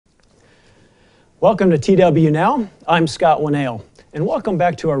Welcome to TW Now. I'm Scott Winnail, and welcome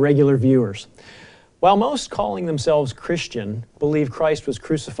back to our regular viewers. While most calling themselves Christian believe Christ was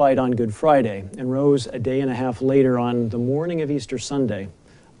crucified on Good Friday and rose a day and a half later on the morning of Easter Sunday,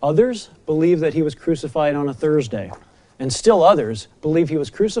 others believe that he was crucified on a Thursday, and still others believe he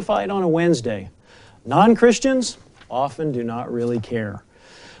was crucified on a Wednesday. Non-Christians often do not really care.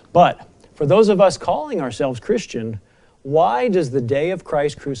 But for those of us calling ourselves Christian, why does the day of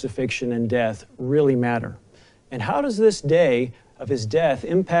Christ's crucifixion and death really matter? And how does this day of his death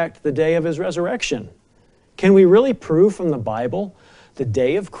impact the day of his resurrection? Can we really prove from the Bible the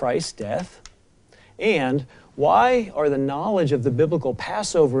day of Christ's death? And why are the knowledge of the biblical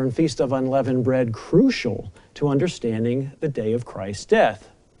Passover and Feast of Unleavened Bread crucial to understanding the day of Christ's death?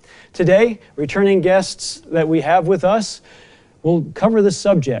 Today, returning guests that we have with us will cover the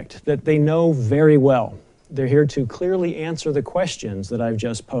subject that they know very well. They're here to clearly answer the questions that I've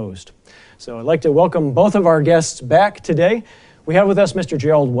just posed. So I'd like to welcome both of our guests back today. We have with us Mr.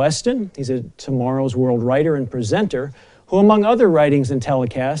 Gerald Weston. He's a Tomorrow's World writer and presenter who, among other writings and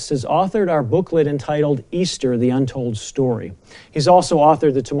telecasts, has authored our booklet entitled Easter, the Untold Story. He's also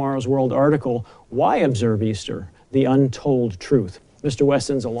authored the Tomorrow's World article, Why Observe Easter? The Untold Truth. Mr.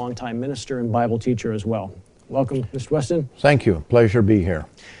 Weston's a longtime minister and Bible teacher as well. Welcome, Mr. Weston. Thank you. Pleasure to be here.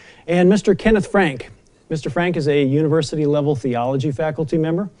 And Mr. Kenneth Frank. Mr. Frank is a university-level theology faculty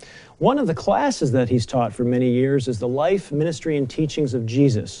member. One of the classes that he's taught for many years is the Life, Ministry, and Teachings of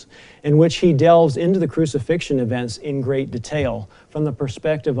Jesus, in which he delves into the crucifixion events in great detail from the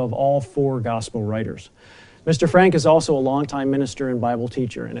perspective of all four gospel writers. Mr. Frank is also a longtime minister and Bible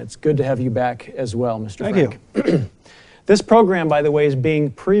teacher, and it's good to have you back as well, Mr. Frank. Thank you. This program, by the way, is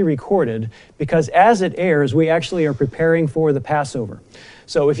being pre-recorded because as it airs, we actually are preparing for the Passover.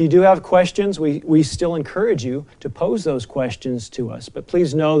 So if you do have questions, we still encourage you to pose those questions to us. But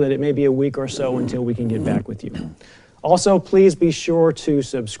please know that it may be a week or so until we can get back with you. Also, please be sure to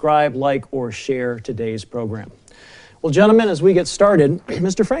subscribe, like, or share today's program. Well, gentlemen, as we get started,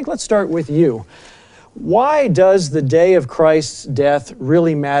 Mr. Frank, let's start with you. Why does the day of Christ's death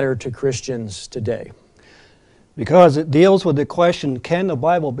really matter to Christians today? Because it deals with the question, can the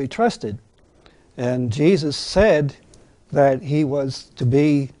Bible be trusted? And Jesus said that he was to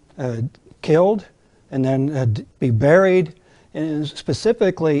be killed and then be buried. And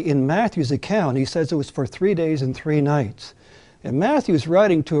specifically in Matthew's account, he says it was for 3 days and 3 nights. And Matthew's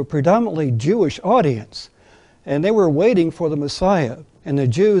writing to a predominantly Jewish audience. And they were waiting for the Messiah. And the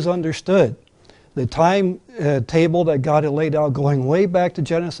Jews understood the time table that God had laid out going way back to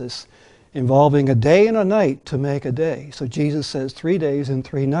Genesis, involving a day and a night to make a day. So Jesus says 3 days and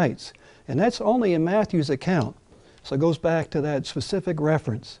 3 nights. And that's only in Matthew's account. So it goes back to that specific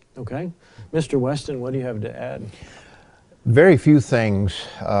reference. Okay. Mr. Weston, what do you have to add? Very few things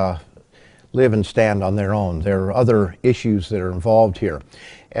live and stand on their own. There are other issues that are involved here.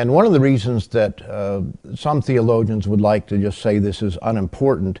 And one of the reasons that some theologians would like to just say this is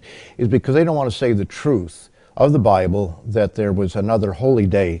unimportant is because they don't want to say the truth of the Bible that there was another holy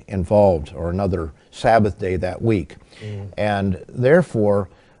day involved or another Sabbath day that week. And therefore,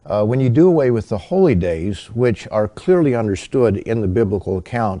 when you do away with the holy days, which are clearly understood in the biblical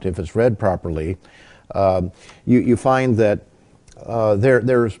account if it's read properly, you find that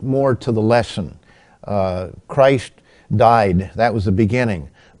there's more to the lesson. Christ died, that was the beginning.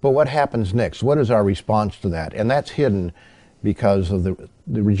 But what happens next? What is our response to that? And that's hidden because of the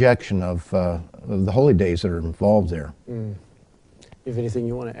rejection of the holy days that are involved there. You have anything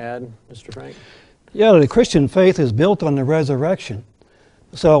you want to add, Mr. Frank? Yeah, the Christian faith is built on the resurrection.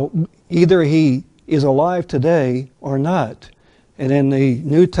 So either he is alive today or not. And in the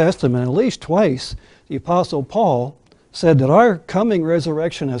New Testament, at least twice, the Apostle Paul said that our coming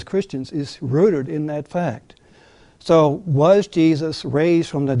resurrection as Christians is rooted in that fact. So was Jesus raised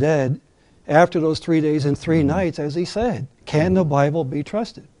from the dead after those 3 days and 3 nights, as he said? Can the Bible be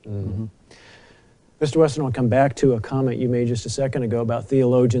trusted? Mr. Weston, I'll come back to a comment you made just a second ago about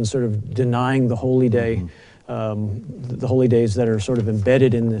theologians sort of denying the holy day, the holy days that are sort of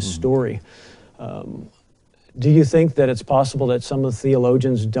embedded in this story. Do you think that it's possible that some of the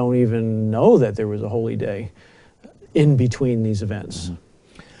theologians don't even know that there was a holy day in between these events?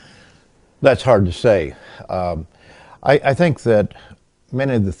 That's hard to say. I think that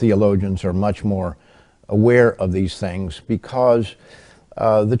many of the theologians are much more aware of these things because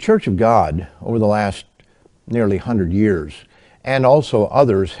the Church of God over the last nearly 100 years and also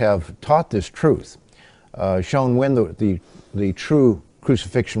others have taught this truth, shown when the true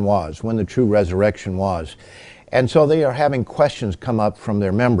crucifixion was, when the true resurrection was. And so they are having questions come up from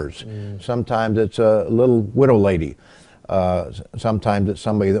their members. Sometimes it's a little widow lady Sometimes it's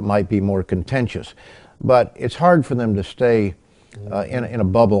somebody that might be more contentious. But it's hard for them to stay in a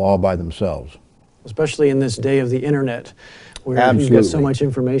bubble all by themselves. Especially in this day of the internet, where you've got so much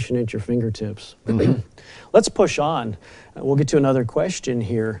information at your fingertips. Let's push on. We'll get to another question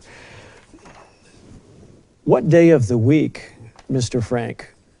here. What day of the week, Mr.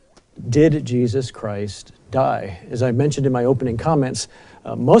 Frank, did Jesus Christ die? As I mentioned in my opening comments,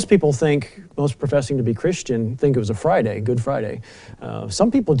 most people think, most professing to be Christian, think it was a Friday, Good Friday. Some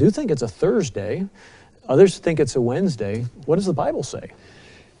people do think it's a Thursday. Others think it's a Wednesday. What does the Bible say?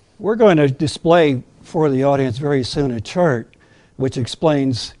 We're going to display for the audience very soon a chart which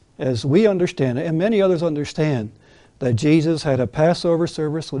explains, as we understand it, and many others understand, that Jesus had a Passover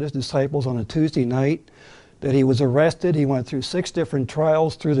service with his disciples on a Tuesday night, that he was arrested, he went through 6 different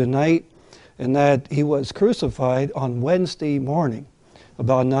trials through the night, and that he was crucified on Wednesday morning,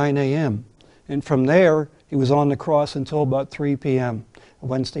 about 9 a.m. And from there, he was on the cross until about 3 p.m.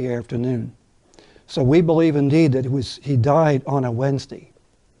 Wednesday afternoon. So we believe indeed that he died on a Wednesday.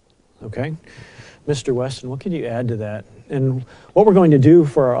 Okay. Mr. Weston, what can you add to that? And what we're going to do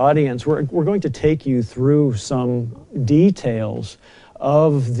for our audience, we're going to take you through some details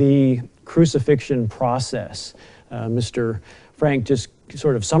of the crucifixion process. Mr. Frank just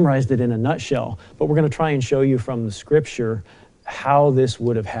sort of summarized it in a nutshell, but we're going to try and show you from the scripture how this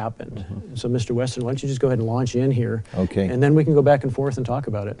would have happened. So Mr. Weston, why don't you just go ahead and launch in here, Okay. And then we can go back and forth and talk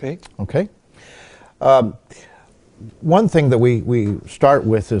about it. Okay? Okay. One thing that we start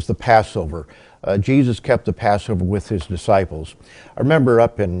with is the Passover. Jesus kept the Passover with his disciples. I remember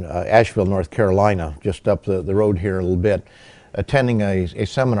up in Asheville, North Carolina, just up the road here a little bit, attending a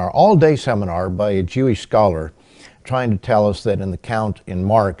seminar, all-day seminar by a Jewish scholar, trying to tell us that in the count in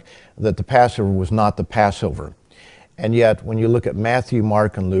Mark, that the Passover was not the Passover. And yet, when you look at Matthew,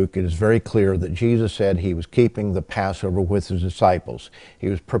 Mark, and Luke, it is very clear that Jesus said he was keeping the Passover with his disciples. He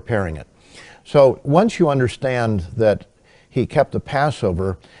was preparing it. So once you understand that he kept the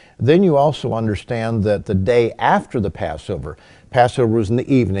Passover, then you also understand that the day after the Passover was in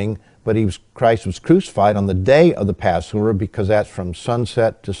the evening, but Christ was crucified on the day of the Passover, because that's from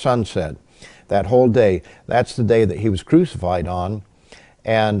sunset to sunset. That whole day, that's the day that he was crucified on.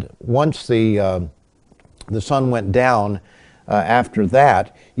 And once the sun went down, after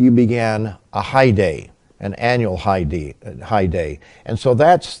that, you began a high day, an annual high day. And so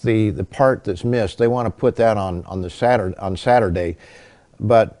that's the part that's missed. They want to put that on Saturday,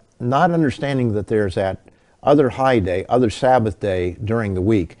 but not understanding that there's that other high day, other Sabbath day during the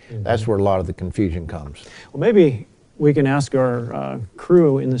week. That's where a lot of the confusion comes. Well, maybe we can ask our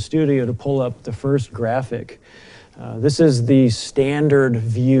crew in the studio to pull up the first graphic. This is the standard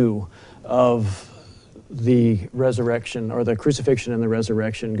view of the resurrection, or the crucifixion and the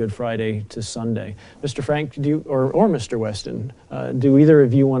resurrection, Good Friday to Sunday. Mr. Frank, or Mr. Weston, do either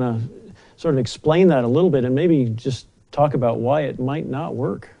of you want to sort of explain that a little bit and maybe just talk about why it might not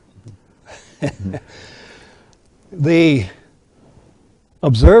work? The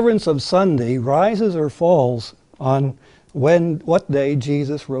observance of Sunday rises or falls on what day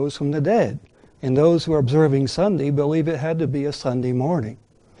Jesus rose from the dead. And those who are observing Sunday believe it had to be a Sunday morning.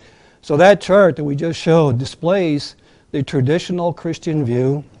 So that chart that we just showed displays the traditional Christian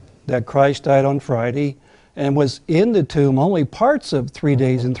view that Christ died on Friday and was in the tomb only parts of 3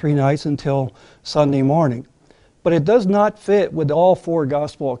 days and 3 nights until Sunday morning. But it does not fit with all 4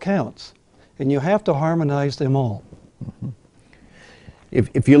 gospel accounts, and you have to harmonize them all.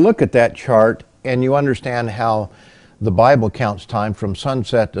 If you look at that chart and you understand how the Bible counts time from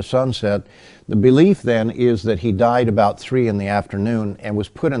sunset to sunset, the belief then is that he died about 3 in the afternoon and was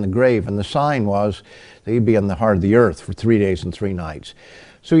put in the grave, and the sign was that he'd be in the heart of the earth for 3 days and 3 nights.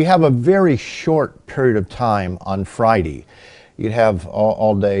 So you have a very short period of time on Friday. You'd have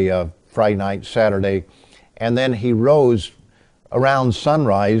all day Friday night, Saturday, and then he rose around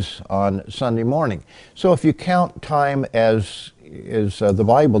sunrise on Sunday morning. So if you count time as the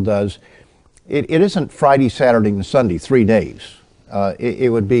Bible does, it isn't Friday, Saturday, and Sunday, 3 days.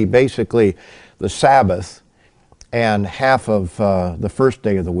 It would be basically the Sabbath and half of the first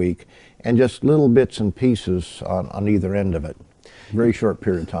day of the week, and just little bits and pieces on either end of it. Very short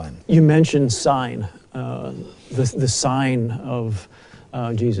period of time. You mentioned sign, the sign of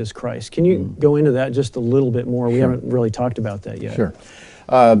Jesus Christ. Can you go into that just a little bit more? We haven't really talked about that yet. Sure.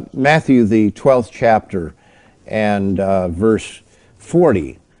 Matthew, the 12th chapter, and verse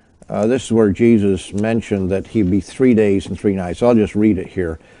 40. This is where Jesus mentioned that he'd be 3 days and 3 nights. I'll just read it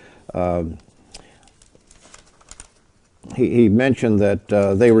here. He mentioned that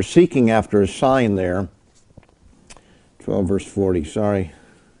they were seeking after a sign there. 12 verse 40, sorry.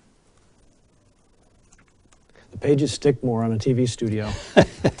 pages stick more on a TV studio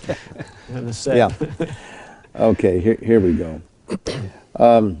than the set. Yeah. Okay, here we go.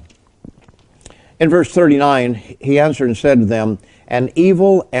 In verse 39, he answered and said to them, "An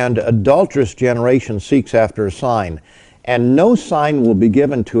evil and adulterous generation seeks after a sign, and no sign will be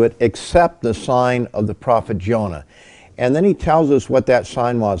given to it except the sign of the prophet Jonah." And then he tells us what that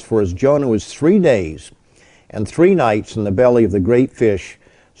sign was. "For as Jonah was 3 days and 3 nights in the belly of the great fish,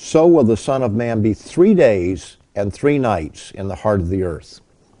 so will the Son of Man be 3 days and 3 nights in the heart of the earth."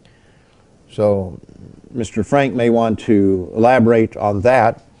 So Mr. Frank may want to elaborate on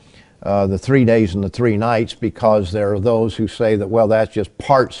that, the 3 days and the 3 nights, because there are those who say that, well, that's just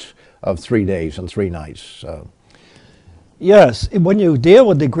parts of 3 days and 3 nights. Yes, when you deal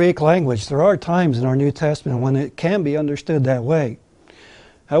with the Greek language, there are times in our New Testament when it can be understood that way.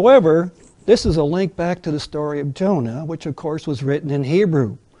 However, this is a link back to the story of Jonah, which of course was written in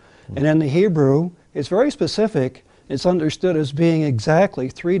Hebrew. And in the Hebrew, it's very specific. It's understood as being exactly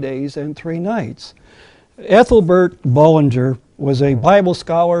 3 days and 3 nights. Ethelbert Bullinger was a Bible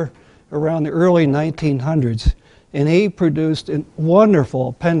scholar around the early 1900s, and he produced a wonderful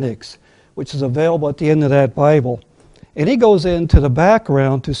appendix, which is available at the end of that Bible. And he goes into the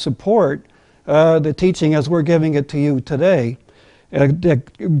background to support the teaching as we're giving it to you today.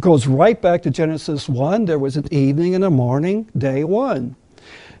 It goes right back to Genesis 1. There was an evening and a morning, day 1.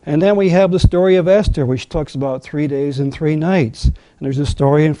 And then we have the story of Esther, which talks about 3 days and 3 nights. And there's a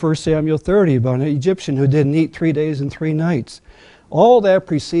story in 1 Samuel 30 about an Egyptian who didn't eat 3 days and 3 nights. All that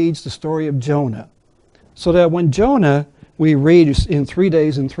precedes the story of Jonah. So that when Jonah, we read in 3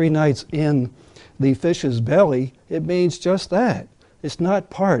 days and 3 nights in the fish's belly, it means just that. It's not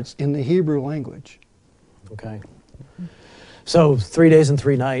parts in the Hebrew language. Okay. So 3 days and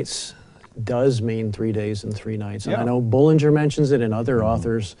 3 nights does mean 3 days and 3 nights. And Yeah. I know Bullinger mentions it, and other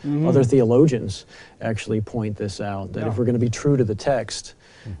authors, other theologians actually point this out, that if we're going to be true to the text,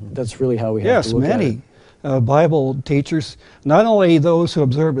 that's really how we have to look at it. Yes, many Bible teachers, not only those who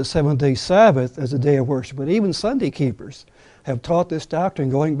observe the seventh-day Sabbath as a day of worship, but even Sunday keepers have taught this doctrine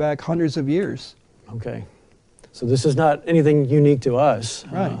going back hundreds of years. Okay. So this is not anything unique to us.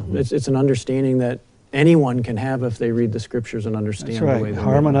 Right. It's an understanding that anyone can have if they read the scriptures and understand That's the way right. they're written.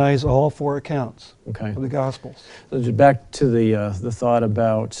 Harmonize all 4 accounts Okay. of the Gospels. So just back to the thought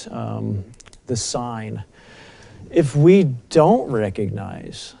about the sign. If we don't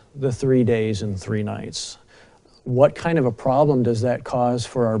recognize the 3 days and 3 nights, what kind of a problem does that cause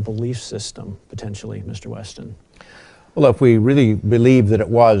for our belief system, potentially, Mr. Weston? Well, if we really believe that it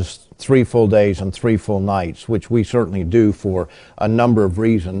was 3 full days and 3 full nights, which we certainly do for a number of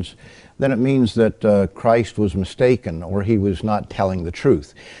reasons, then it means that Christ was mistaken, or he was not telling the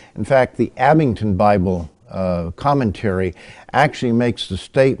truth. In fact, the Abington Bible commentary actually makes the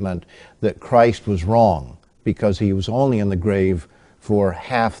statement that Christ was wrong because he was only in the grave for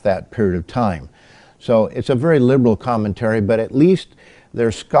half that period of time. So it's a very liberal commentary, but at least there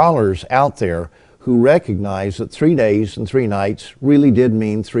are scholars out there who recognize that 3 days and 3 nights really did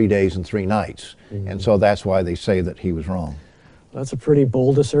mean 3 days and 3 nights. And so that's why they say that he was wrong. That's a pretty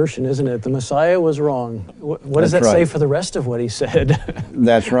bold assertion, isn't it? The Messiah was wrong. What does That's that say right. for the rest of what he said?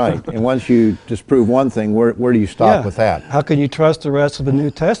 That's right. And once you disprove one thing, where do you stop with that? How can you trust the rest of the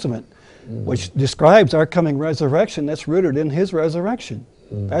New Testament, which describes our coming resurrection that's rooted in his resurrection?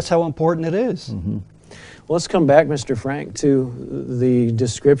 That's how important it is. Well, let's come back, Mr. Frank, to the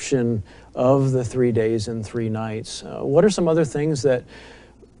description of the 3 days and 3 nights. What are some other things that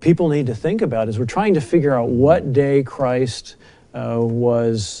people need to think about as we're trying to figure out what day Christ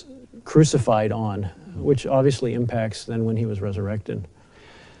was crucified on, which obviously impacts then when he was resurrected?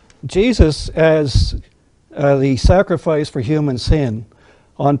 Jesus, as the sacrifice for human sin,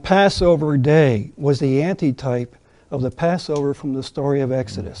 on Passover Day was the antitype of the Passover from the story of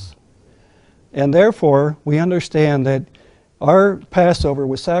Exodus. And therefore, we understand that our Passover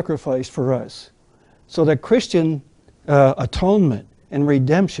was sacrificed for us. So that Christian atonement and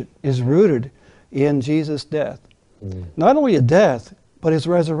redemption is rooted in Jesus' death. Not only a death, but his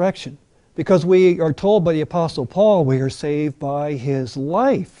resurrection. Because we are told by the Apostle Paul we are saved by his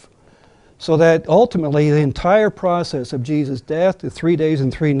life. So that ultimately the entire process of Jesus' death, the 3 days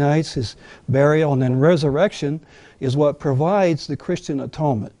and 3 nights, his burial and then resurrection, is what provides the Christian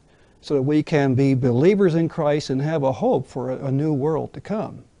atonement. So that we can be believers in Christ and have a hope for a new world to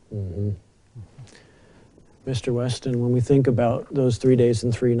come. Mr. Weston, when we think about those 3 days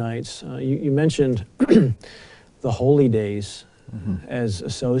and 3 nights, you mentioned the holy days as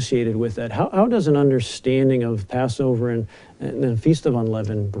associated with that. How does an understanding of Passover and the Feast of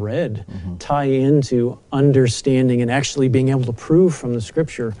Unleavened Bread tie into understanding and actually being able to prove from the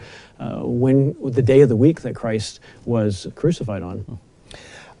Scripture when the day of the week that Christ was crucified on?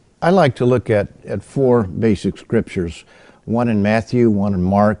 I like to look at four basic scriptures, one in Matthew, one in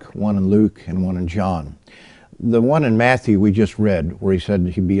Mark, one in Luke, and one in John. The one in Matthew we just read, where he said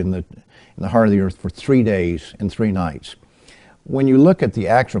he'd be in the heart of the earth for 3 days and 3 nights. When you look at the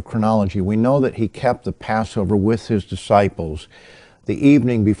actual chronology, we know that he kept the Passover with his disciples the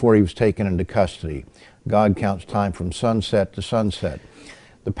evening before he was taken into custody. God counts time from sunset to sunset.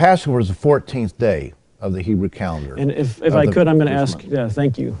 The Passover is the 14th day of the Hebrew calendar. And if I could, I'm going to ask,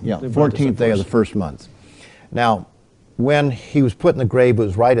 thank you. Yeah, 14th day of the first month. Now, when he was put in the grave, it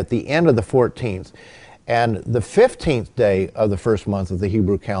was right at the end of the 14th. And the 15th day of the first month of the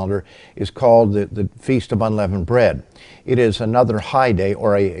Hebrew calendar is called the Feast of Unleavened Bread. It is another high day,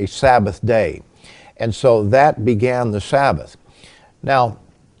 or a Sabbath day. And so that began the Sabbath. Now,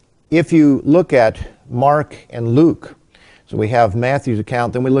 if you look at Mark and Luke, so we have Matthew's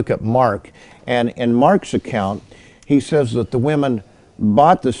account, then we look at Mark. And in Mark's account, he says that the women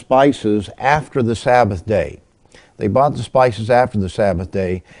bought the spices after the Sabbath day. They bought the spices after the Sabbath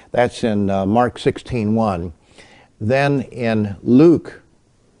day. That's in Mark 16:1. Then in Luke,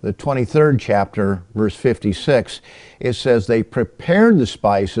 the 23rd chapter, verse 56, it says they prepared the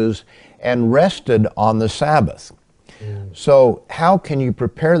spices and rested on the Sabbath. So how can you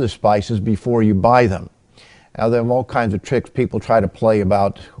prepare the spices before you buy them? Now, there are all kinds of tricks people try to play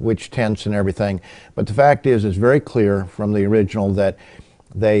about which tense and everything, but the fact is, it's very clear from the original that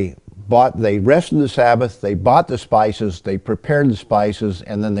they rested the Sabbath, they bought the spices, they prepared the spices,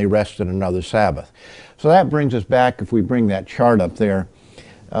 and then they rested another Sabbath. So that brings us back, if we bring that chart up there,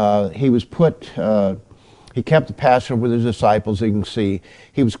 he kept the Passover with his disciples, you can see.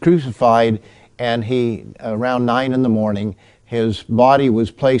 He was crucified, and around 9 in the morning, his body was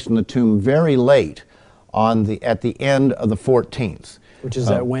placed in the tomb very late at the end of the 14th. Which is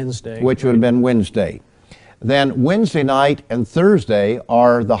that Wednesday. Which would have been Wednesday. Then Wednesday night and Thursday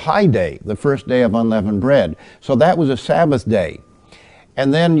are the high day, the first day of unleavened bread. So that was a Sabbath day.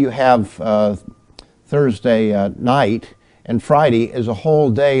 And then you have Thursday night, and Friday is a whole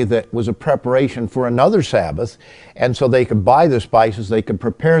day that was a preparation for another Sabbath. And so they could buy the spices, they could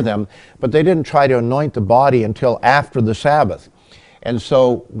prepare them, but they didn't try to anoint the body until after the Sabbath. And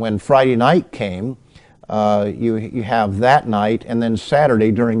so when Friday night came, you have that night, and then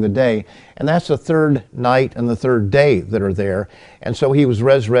Saturday during the day, and that's the third night and the third day that are there. And so he was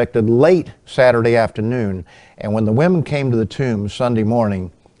resurrected late Saturday afternoon, and when the women came to the tomb Sunday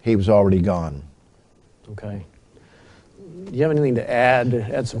morning, he was already gone. Okay. Do you have anything to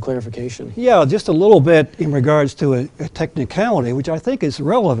add some clarification? Yeah, just a little bit in regards to a technicality, which I think is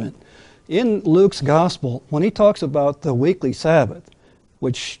relevant. In Luke's Gospel, when he talks about the weekly Sabbath,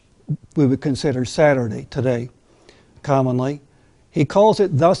 which we would consider Saturday today, commonly, he calls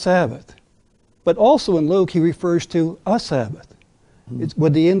it the Sabbath. But also in Luke, he refers to a Sabbath. It's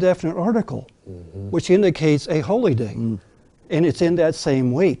with the indefinite article, which indicates a holy day. And it's in that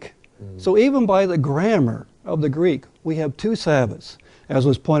same week. So even by the grammar of the Greek, we have 2 Sabbaths, as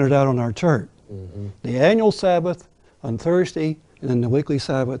was pointed out on our chart. The annual Sabbath on Thursday, and then the weekly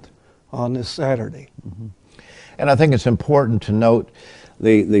Sabbath on this Saturday. And I think it's important to note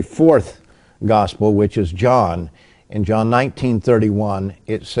the fourth gospel, which is John. In John 19:31,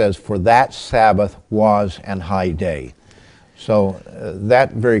 it says, "For that Sabbath was an high day." So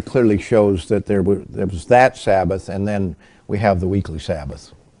that very clearly shows that there was that Sabbath, and then we have the weekly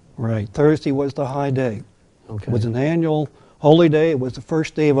Sabbath. Right. Thursday was the high day. Okay. It was an annual holy day. It was the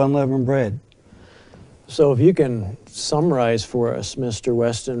first day of unleavened bread. So if you can summarize for us, Mr.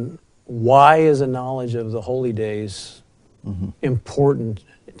 Weston, why is a knowledge of the holy days important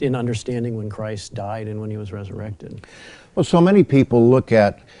in understanding when Christ died and when he was resurrected? Well, so many people look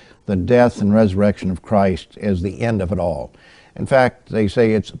at the death and resurrection of Christ as the end of it all. In fact, they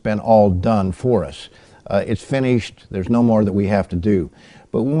say it's been all done for us. It's finished. There's no more that we have to do.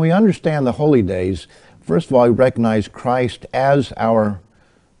 But when we understand the holy days, first of all, we recognize Christ as our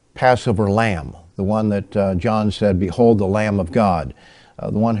Passover lamb, the one that John said, "Behold the Lamb of God,"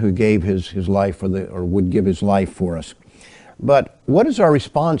 the one who gave his life or would give his life for us. But what is our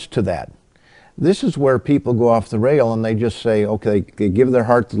response to that? This is where people go off the rail and they just say, okay, they give their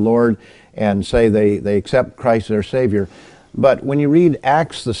heart to the Lord and say they accept Christ as their Savior. But when you read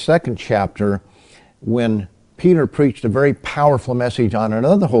Acts, the 2nd chapter, when Peter preached a very powerful message on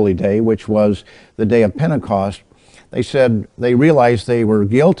another holy day, which was the day of Pentecost, they said they realized they were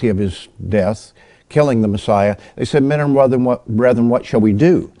guilty of his death, killing the Messiah. They said, "Men and brethren, what shall we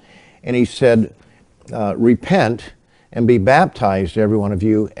do?" And he said, "Repent and be baptized, every one of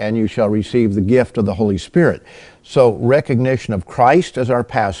you, and you shall receive the gift of the Holy Spirit." So recognition of Christ as our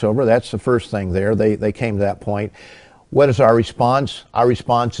Passover, that's the first thing there. They came to that point. What is our response? Our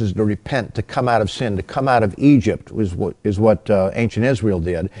response is to repent, to come out of sin, to come out of Egypt, is what ancient Israel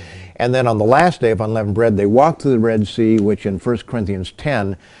did. And then on the last day of unleavened bread, they walked through the Red Sea, which in 1 Corinthians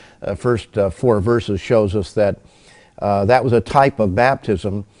 10, first 4 verses shows us that that was a type of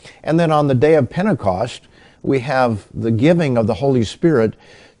baptism. And then on the day of Pentecost, we have the giving of the Holy Spirit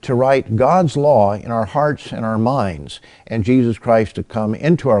to write God's law in our hearts and our minds, and Jesus Christ to come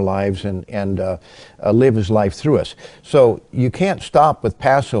into our lives and live His life through us. So you can't stop with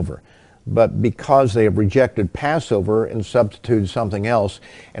Passover, but because they have rejected Passover and substituted something else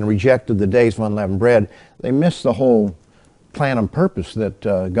and rejected the days of unleavened bread, they miss the whole plan and purpose that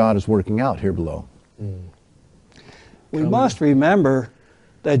God is working out here below. We must remember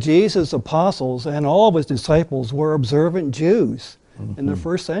that Jesus' apostles and all of His disciples were observant Jews. In the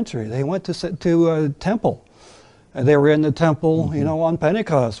first century, they went to a temple. And they were in the temple, on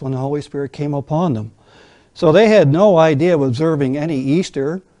Pentecost when the Holy Spirit came upon them. So they had no idea of observing any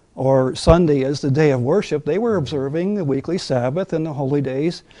Easter or Sunday as the day of worship. They were observing the weekly Sabbath and the holy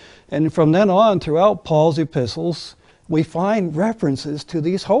days. And from then on, throughout Paul's epistles, we find references to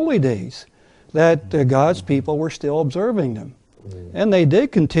these holy days, that God's people were still observing them. And they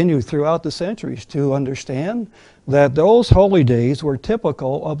did continue throughout the centuries to understand that those holy days were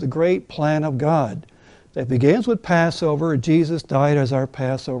typical of the great plan of God that begins with Passover. Jesus died as our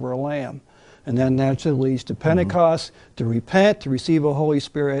Passover lamb. And then naturally leads to Pentecost, to repent, to receive a Holy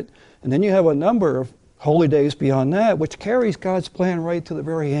Spirit. And then you have a number of holy days beyond that, which carries God's plan right to the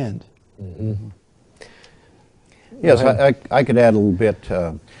very end. Yes, I could add a little bit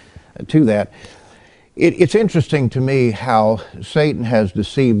to that. It's interesting to me how Satan has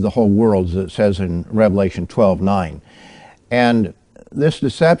deceived the whole world, as it says in Revelation 12:9. And this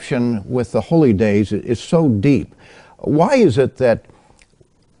deception with the holy days is so deep. Why is it that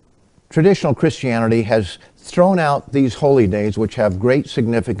traditional Christianity has thrown out these holy days, which have great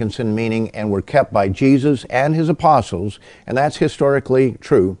significance and meaning and were kept by Jesus and His apostles, and that's historically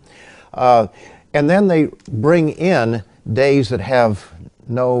true, and then they bring in days that have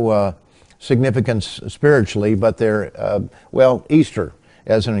no significance spiritually, but they're, Easter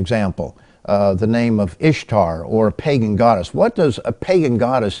as an example, the name of Ishtar or a pagan goddess. What does a pagan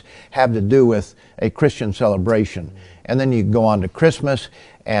goddess have to do with a Christian celebration? And then you go on to Christmas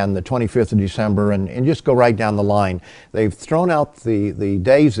and the 25th of December and just go right down the line. They've thrown out the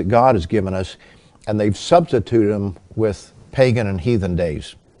days that God has given us, and they've substituted them with pagan and heathen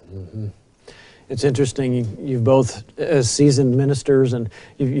days. It's interesting, you've both, as seasoned ministers, and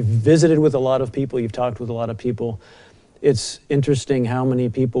you've visited with a lot of people, you've talked with a lot of people. It's interesting how many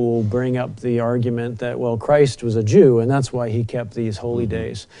people will bring up the argument that, well, Christ was a Jew, and that's why He kept these holy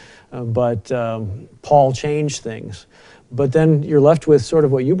days. But Paul changed things. But then you're left with sort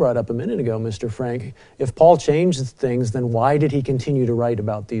of what you brought up a minute ago, Mr. Frank. If Paul changed things, then why did he continue to write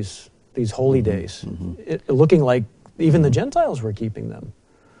about these holy days? Looking like even the Gentiles were keeping them.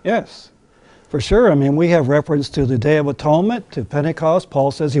 Yes. For sure. I mean, we have reference to the Day of Atonement, to Pentecost.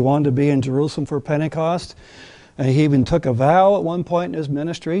 Paul says he wanted to be in Jerusalem for Pentecost. He even took a vow at one point in his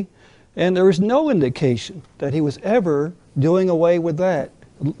ministry. And there is no indication that he was ever doing away with that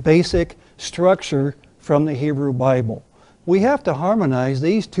basic structure from the Hebrew Bible. We have to harmonize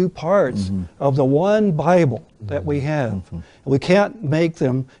these two parts of the one Bible that we have. We can't make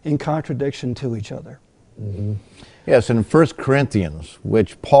them in contradiction to each other. Yes, in 1 Corinthians,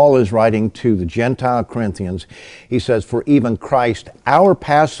 which Paul is writing to the Gentile Corinthians, he says, "For even Christ, our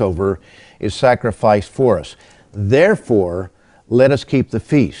Passover, is sacrificed for us. Therefore, let us keep the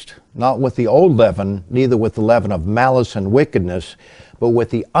feast, not with the old leaven, neither with the leaven of malice and wickedness, but with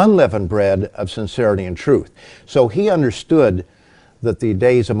the unleavened bread of sincerity and truth." So he understood that the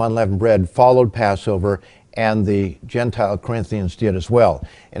days of unleavened bread followed Passover, and the Gentile Corinthians did as well.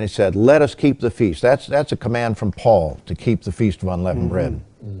 And he said, let us keep the feast. That's a command from Paul, to keep the feast of unleavened bread.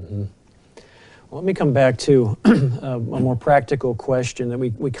 Well, let me come back to a more practical question that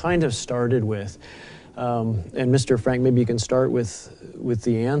we kind of started with. And Mr. Frank, maybe you can start with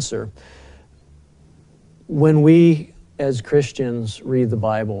the answer. When we, as Christians, read the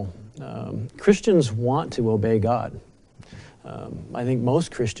Bible, Christians want to obey God. I think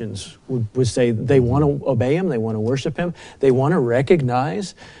most Christians would say they want to obey Him, they want to worship Him, they want to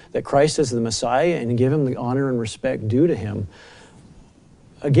recognize that Christ is the Messiah and give Him the honor and respect due to Him.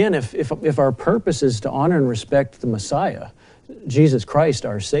 Again, if our purpose is to honor and respect the Messiah, Jesus Christ,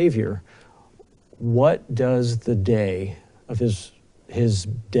 our Savior, what does the day of his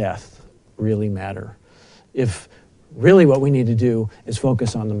death really matter? If really what we need to do is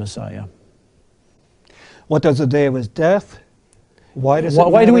focus on the Messiah. What does the day of his death? Why does it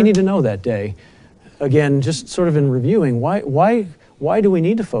Why do we matter? need to know that day? Again, just sort of in reviewing, why do we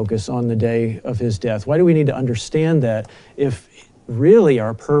need to focus on the day of his death? Why do we need to understand that if really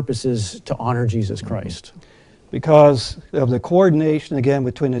our purpose is to honor Jesus Christ? Because of the coordination, again,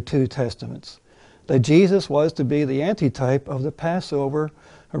 between the two testaments. That Jesus was to be the antitype of the Passover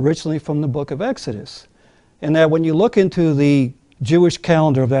originally from the book of Exodus. And that when you look into the Jewish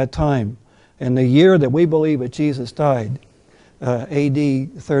calendar of that time, and the year that we believe that Jesus died,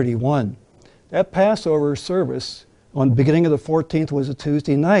 AD 31, that Passover service on the beginning of the 14th was a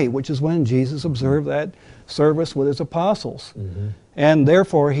Tuesday night, which is when Jesus observed that service with his apostles. And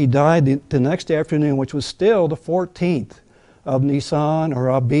therefore he died the next afternoon, which was still the 14th of Nisan or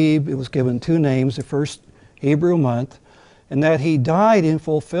Abib. It was given two names, the first Hebrew month, and that he died in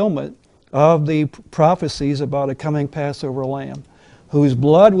fulfillment of the prophecies about a coming Passover lamb, whose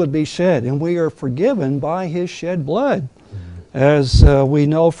blood would be shed, and we are forgiven by his shed blood. As we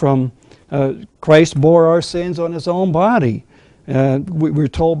know from Christ bore our sins on his own body. We're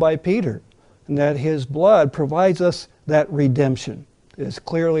told by Peter, and that his blood provides us that redemption. It's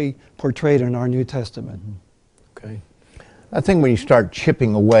clearly portrayed in our New Testament. Okay. I think when you start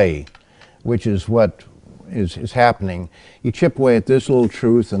chipping away, which is what is happening, you chip away at this little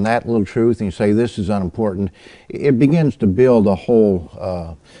truth and that little truth, and you say this is unimportant, it begins to build a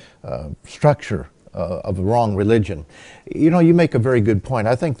whole structure of the wrong religion. You know, you make a very good point.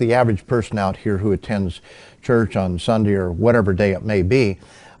 I think the average person out here who attends church on Sunday or whatever day it may be,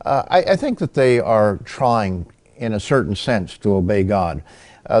 I think that they are trying, in a certain sense, to obey God.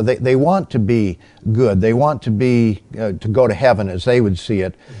 They want to be good. They want to be to go to heaven as they would see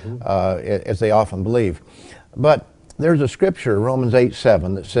it, as they often believe. But there's a scripture, Romans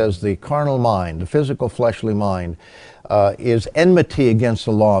 8:7, that says the carnal mind, the physical fleshly mind, is enmity against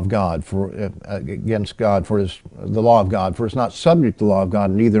the law of God, against God, for the law of God, for it's not subject to the law of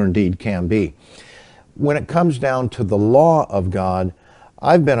God, neither indeed can be. When it comes down to the law of God,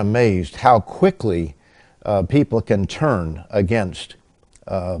 I've been amazed how quickly people can turn against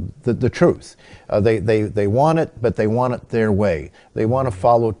the truth. They want it, but they want it their way. They want to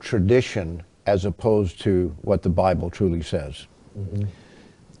follow tradition as opposed to what the Bible truly says.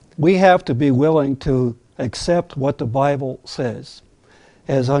 We have to be willing to accept what the Bible says,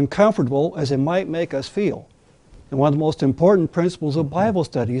 as uncomfortable as it might make us feel. And one of the most important principles of Bible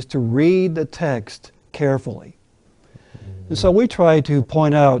study is to read the text carefully. And so we try to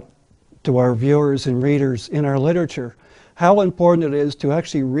point out to our viewers and readers in our literature how important it is to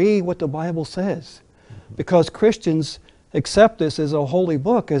actually read what the Bible says. Because Christians accept this as a holy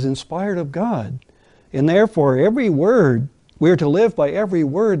book, as inspired of God. And therefore, every word, we are to live by every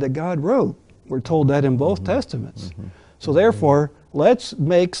word that God wrote. We're told that in both Testaments. So therefore, let's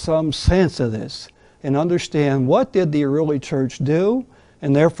make some sense of this and understand what did the early church do,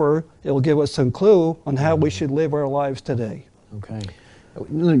 and therefore it will give us some clue on how we should live our lives today. Okay. Let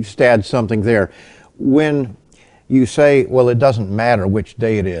me just add something there. When you say, well, it doesn't matter which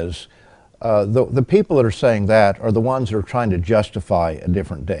day it is, the people that are saying that are the ones that are trying to justify a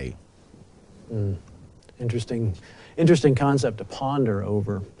different day. Interesting concept to ponder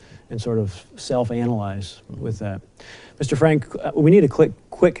over and sort of self-analyze with that. Mr. Frank, we need a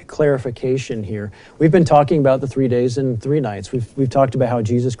quick clarification here. We've been talking about the 3 days and 3 nights. We've talked about how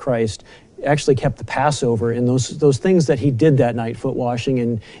Jesus Christ actually kept the Passover and those things that he did that night, foot washing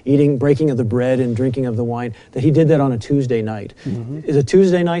and eating, breaking of the bread and drinking of the wine, that he did that on a Tuesday night. Is a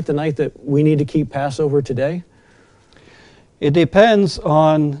Tuesday night the night that we need to keep Passover today? It depends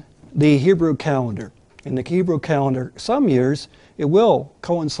on the Hebrew calendar. In the Hebrew calendar, some years it will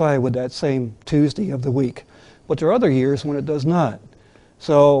coincide with that same Tuesday of the week, but there are other years when it does not.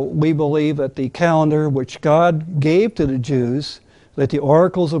 So we believe that the calendar which God gave to the Jews, that the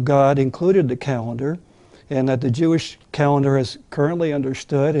oracles of God included the calendar, and that the Jewish calendar is currently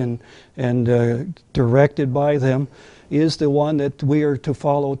understood and directed by them, is the one that we are to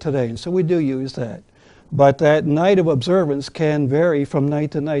follow today. And so we do use that. But that night of observance can vary from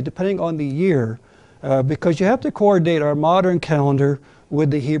night to night, depending on the year, because you have to coordinate our modern calendar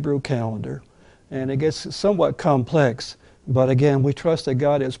with the Hebrew calendar. And it gets somewhat complex. But again, we trust that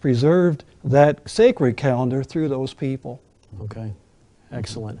God has preserved that sacred calendar through those people. Okay,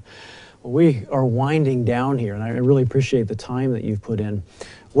 excellent. Well, we are winding down here, and I really appreciate the time that you've put in.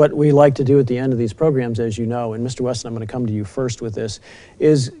 What we like to do at the end of these programs, as you know, and Mr. Weston, I'm going to come to you first with this,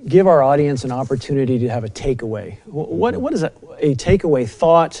 is give our audience an opportunity to have a takeaway. What is that? a takeaway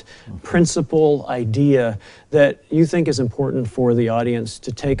thought, principle, idea that you think is important for the audience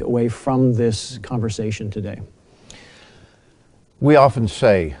to take away from this conversation today? We often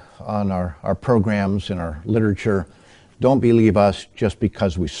say on our programs and our literature, don't believe us just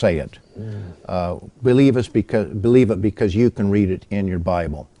because we say it. Believe it because you can read it in your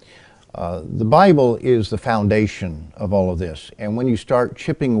Bible. The Bible is the foundation of all of this, and when you start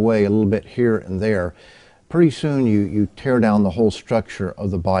chipping away a little bit here and there, pretty soon you tear down the whole structure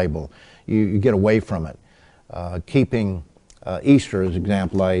of the Bible. You get away from it. Keeping Easter as an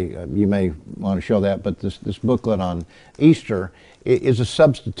example, you may want to show that, but this booklet on Easter is a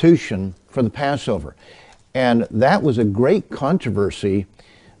substitution for the Passover. And that was a great controversy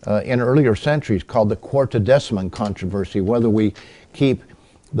in earlier centuries called the Quartodeciman controversy, whether we keep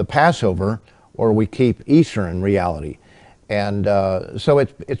the Passover or we keep Easter in reality. And so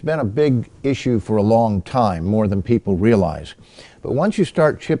it's been a big issue for a long time, more than people realize. But once you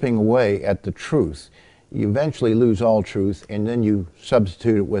start chipping away at the truth, you eventually lose all truth, and then you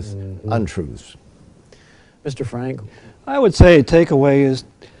substitute it with untruths. Mr. Frank? I would say a takeaway is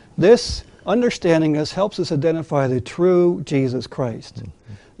this understanding us helps us identify the true Jesus Christ.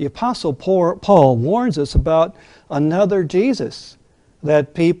 The Apostle Paul warns us about another Jesus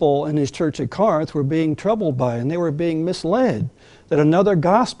that people in his church at Corinth were being troubled by, and they were being misled, that another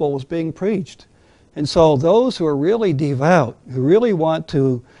gospel was being preached. And so those who are really devout, who really want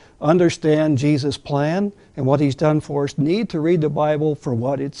to understand Jesus' plan and what he's done for us, need to read the Bible for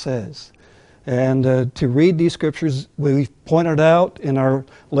what it says. And to read these scriptures, we've pointed out in our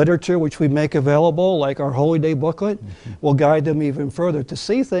literature, which we make available, like our Holy Day booklet, will guide them even further to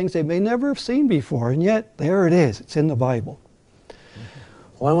see things they may never have seen before. And yet, there it is. It's in the Bible.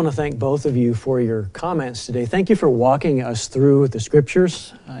 Well, I want to thank both of you for your comments today. Thank you for walking us through the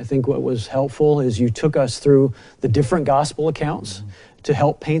scriptures. I think what was helpful is you took us through the different gospel accounts to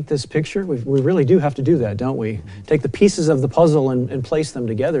help paint this picture. We really do have to do that, don't we? Take the pieces of the puzzle and place them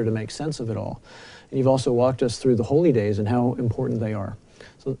together to make sense of it all. And you've also walked us through the holy days and how important they are.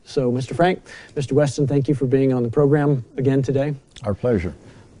 So Mr. Frank, Mr. Weston, thank you for being on the program again today. Our pleasure.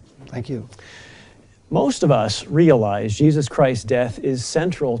 Thank you. Most of us realize Jesus Christ's death is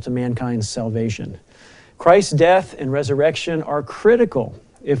central to mankind's salvation. Christ's death and resurrection are critical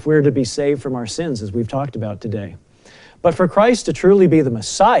if we're to be saved from our sins, as we've talked about today. But for Christ to truly be the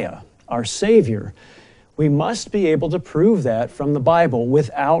Messiah, our Savior, we must be able to prove that from the Bible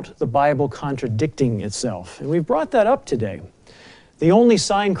without the Bible contradicting itself. And we've brought that up today. The only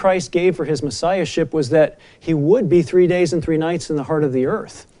sign Christ gave for his Messiahship was that he would be 3 days and 3 nights in the heart of the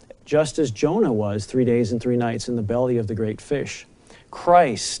earth, just as Jonah was 3 days and 3 nights in the belly of the great fish.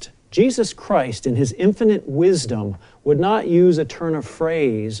 Christ, Jesus Christ, in his infinite wisdom, would not use a turn of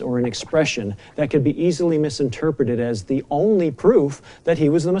phrase or an expression that could be easily misinterpreted as the only proof that he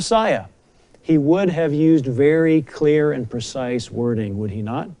was the Messiah. He would have used very clear and precise wording, would he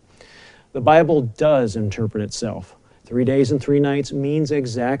not? The Bible does interpret itself. 3 days and 3 nights means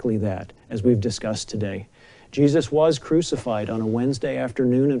exactly that, as we've discussed today. Jesus was crucified on a Wednesday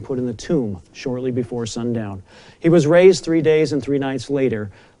afternoon and put in the tomb shortly before sundown. He was raised 3 days and 3 nights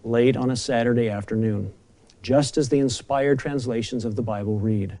later, late on a Saturday afternoon, just as the inspired translations of the Bible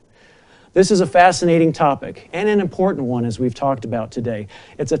read. This is a fascinating topic and an important one, as we've talked about today.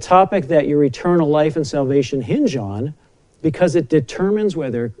 It's a topic that your eternal life and salvation hinge on because it determines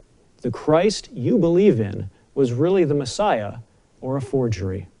whether the Christ you believe in was really the Messiah or a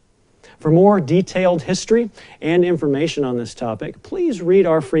forgery. For more detailed history and information on this topic, please read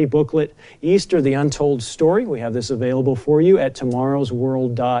our free booklet, Easter, the Untold Story. We have this available for you at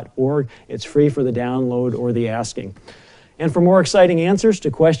tomorrowsworld.org. It's free for the download or the asking. And for more exciting answers to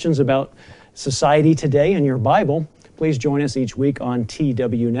questions about society today and your Bible, please join us each week on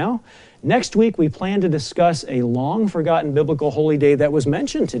TW Now. Next week, we plan to discuss a long-forgotten biblical holy day that was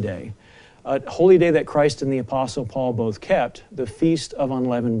mentioned today, a holy day that Christ and the Apostle Paul both kept, the Feast of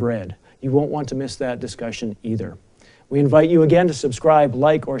Unleavened Bread. You won't want to miss that discussion either. We invite you again to subscribe,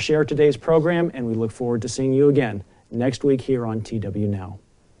 like, or share today's program, and we look forward to seeing you again next week here on TW Now.